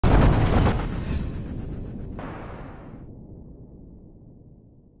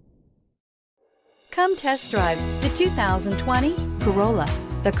Come test drive the 2020 Corolla.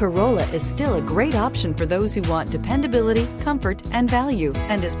 The Corolla is still a great option for those who want dependability, comfort, and value,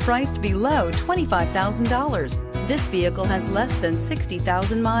 and is priced below $25,000. This vehicle has less than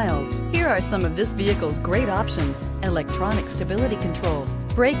 60,000 miles. Here are some of this vehicle's great options: electronic stability control,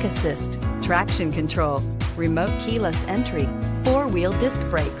 brake assist, traction control, remote keyless entry, four-wheel disc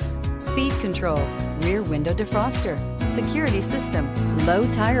brakes, speed control, rear window defroster, security system, low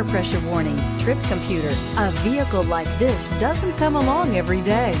tire pressure warning, trip computer. A vehicle like this doesn't come along every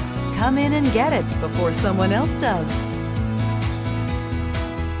day. Come in and get it before someone else does.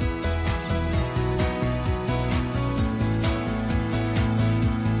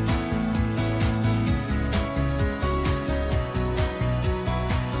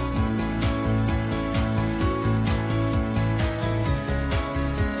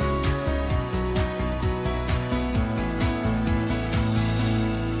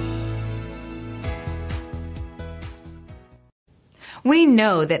 We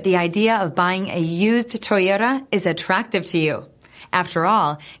know that the idea of buying a used Toyota is attractive to you. After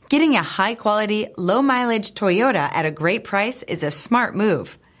all, getting a high-quality, low-mileage Toyota at a great price is a smart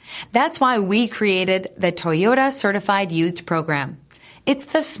move. That's why we created the Toyota Certified Used Program. It's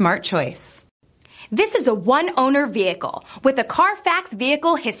the smart choice. This is a one-owner vehicle with a CARFAX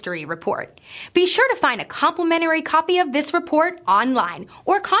Vehicle History Report. Be sure to find a complimentary copy of this report online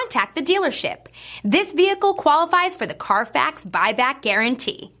or contact the dealership. This vehicle qualifies for the CARFAX Buyback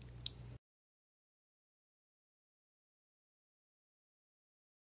Guarantee.